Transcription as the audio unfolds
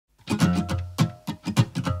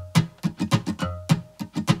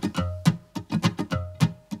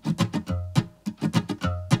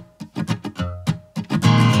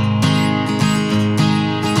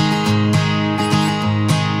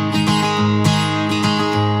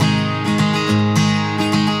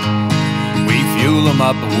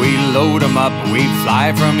them up, we load them up, we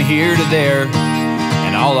fly from here to there.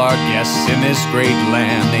 And all our guests in this great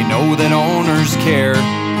land, they know that owners care.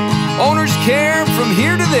 Owners care from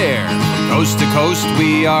here to there. From coast to coast,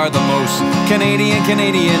 we are the most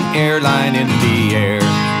Canadian airline in the air.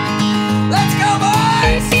 Let's go,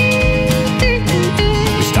 boys!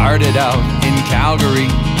 We started out in Calgary,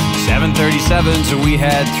 737s, so we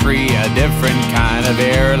had three, a different kind of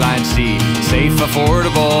airline. See, safe,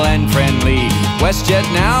 affordable, and friendly. WestJet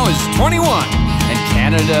now is 21, and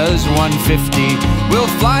Canada's 150. We'll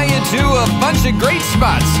fly you to a bunch of great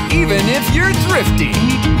spots, even if you're thrifty,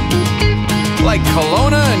 like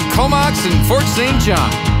Kelowna and Comox and Fort St.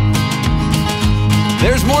 John.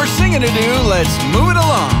 There's more singing to do, let's move it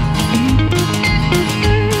along.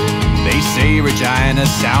 They say Regina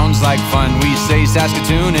sounds like fun. We say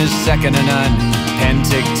Saskatoon is second to none.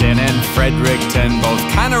 Penticton and Fredericton both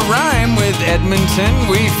kind of rhyme with Edmonton.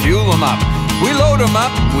 We fuel them up, we load them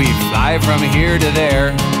up, we fly from here to there.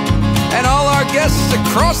 And all our guests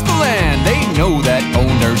across the land, they know that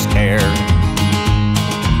owners care.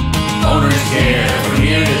 Owners care from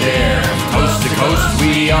here to there. From coast to coast,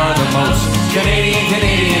 we are the most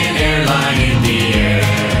Canadian airline in the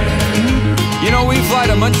air. You know, we fly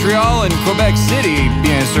to Montreal and Quebec City,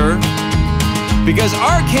 bien sûr, because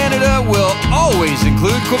our Canada will always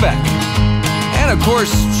include Quebec. And of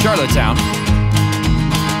course, Charlottetown,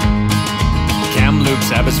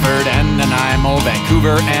 Kamloops, Abbotsford, and Nanaimo,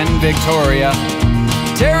 Vancouver and Victoria,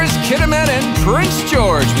 Terrace, Kitimat, and Prince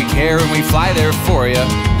George. We care and we fly there for you.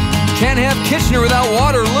 Can't have Kitchener without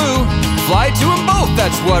Waterloo. Fly to them both,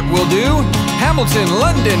 that's what we'll do. Hamilton,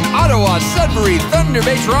 London, Ottawa, Sudbury, Thunder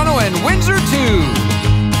Bay, Toronto, and Windsor too.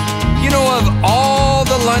 You know, of all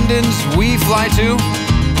the Londons we fly to,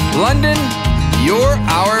 London, you're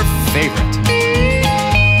our favorite.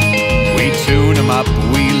 We tune them up,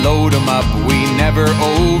 we load them up, we never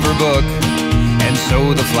overbook. And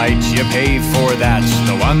so the flight you pay for, that's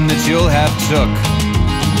the one that you'll have took.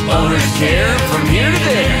 Owners care from here to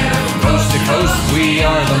there. From coast to coast, we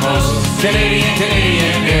are the most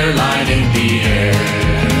Canadian airline in the air.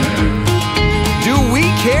 Do we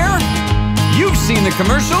care? You've seen the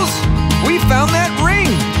commercials. We found that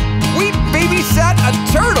ring. We babysat a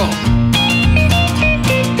turtle.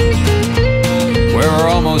 We're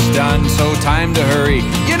almost done, so time to hurry.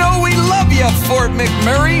 You know we love you, Fort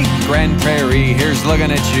McMurray. Grand Prairie, here's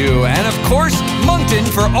looking at you. And of course, Moncton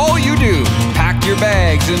for all you do. Pack your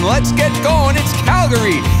bags and let's get going. It's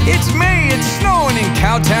Calgary, it's May, it's snowing in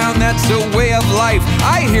Cowtown. That's a way of life.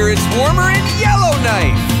 I hear it's warmer in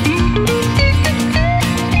Yellowknife.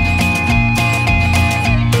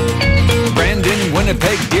 Brandon,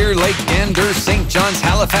 Winnipeg, Deer Lake, Gander, St. John's,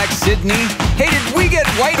 Halifax, Sydney. Hey, did we get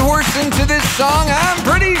Whitehorse into this song? I'm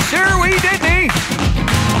pretty sure we didn't.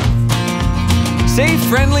 Safe,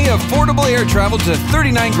 friendly, affordable air travel to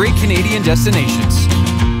 39 great Canadian destinations.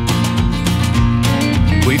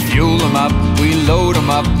 We fuel them up, we load them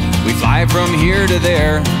up, we fly from here to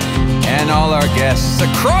there. And all our guests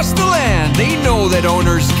across the land, they know that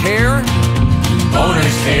owners care.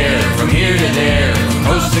 Owners care from here to there. From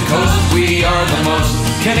coast to coast, we are the most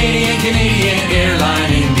Canadian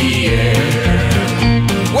airline in the air.